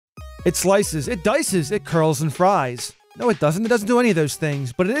It slices, it dices, it curls and fries. No, it doesn't. It doesn't do any of those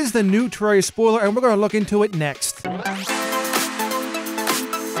things. But it is the new Terraria spoiler, and we're going to look into it next.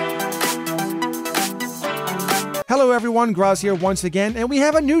 Hello everyone, Graz here once again, and we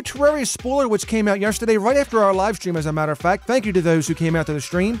have a new Terraria spoiler which came out yesterday right after our live stream, as a matter of fact. Thank you to those who came out to the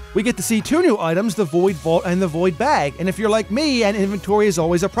stream. We get to see two new items, the Void Vault and the Void Bag, and if you're like me and inventory is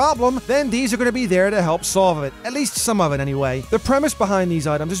always a problem, then these are going to be there to help solve it. At least some of it anyway. The premise behind these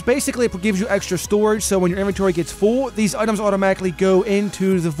items is basically it gives you extra storage, so when your inventory gets full, these items automatically go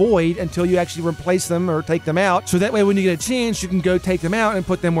into the Void until you actually replace them or take them out, so that way when you get a chance, you can go take them out and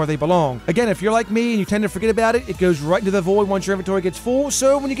put them where they belong. Again, if you're like me and you tend to forget about it, it goes right into the Void once your inventory gets full,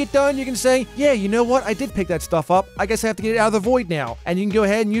 so when you get done, you can say, yeah, you know what, I did pick that stuff up, I guess I have to get it out of the Void now. And you can go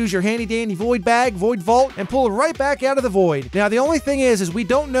ahead and use your handy dandy Void Bag, Void Vault, and pull it right back out of the Void. Now, the only thing is we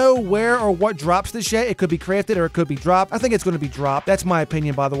don't know where or what drops this yet. It could be crafted or it could be dropped. I think it's going to be dropped. That's my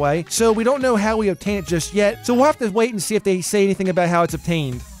opinion, by the way. So we don't know how we obtain it just yet, so we'll have to wait and see if they say anything about how it's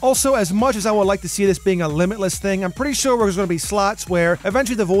obtained. Also, as much as I would like to see this being a limitless thing, I'm pretty sure there's going to be slots where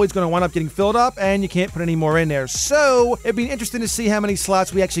eventually the Void's going to wind up getting filled up and you can't put any more in there. So, it'd be interesting to see how many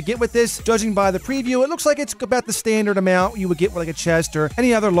slots we actually get with this. Judging by the preview, it looks like it's about the standard amount you would get with like a chest or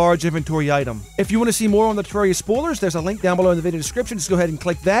any other large inventory item. If you want to see more on the Terraria spoilers, there's a link down below in the video description. Just go ahead and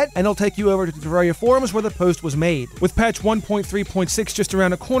click that, and it'll take you over to the Terraria forums where the post was made. With patch 1.3.6 just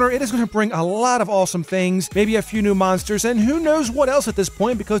around the corner, it is going to bring a lot of awesome things, maybe a few new monsters, and who knows what else at this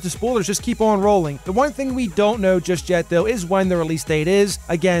point, because the spoilers just keep on rolling. The one thing we don't know just yet, though, is when the release date is.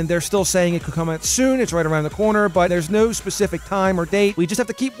 Again, they're still saying it could come out soon. It's right around the corner, but there's no specific time or date. We just have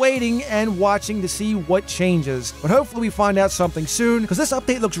to keep waiting and watching to see what changes. But hopefully we find out something soon, because this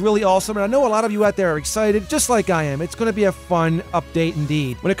update looks really awesome, and I know a lot of you out there are excited, just like I am. It's going to be a fun update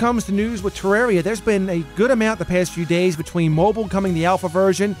indeed. When it comes to news with Terraria, there's been a good amount the past few days between mobile coming the alpha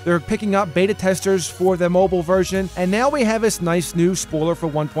version, they're picking up beta testers for the mobile version, and now we have this nice new spoiler for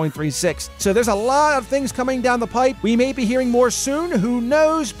 1.3.6. So there's a lot of things coming down the pipe. We may be hearing more soon, who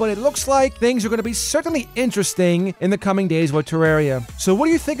knows, but it looks like things are going to be certainly interesting in the coming days with Terraria. So what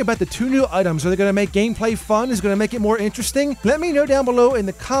do you think about the two new items? Are they going to make gameplay fun? Is it going to make it more interesting? Let me know down below in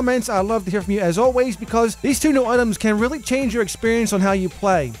the comments. I'd love to hear from you as always, because these two new items can really change your experience on how you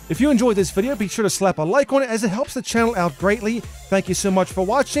play. If you enjoyed this video, be sure to slap a like on it, as it helps the channel out greatly. Thank you so much for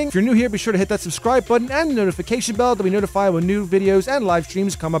watching. If you're new here, be sure to hit that subscribe button and the notification bell to be notified when new videos and live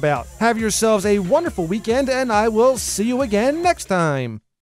streams come about. Have yourselves a wonderful weekend, and I will see you again next time.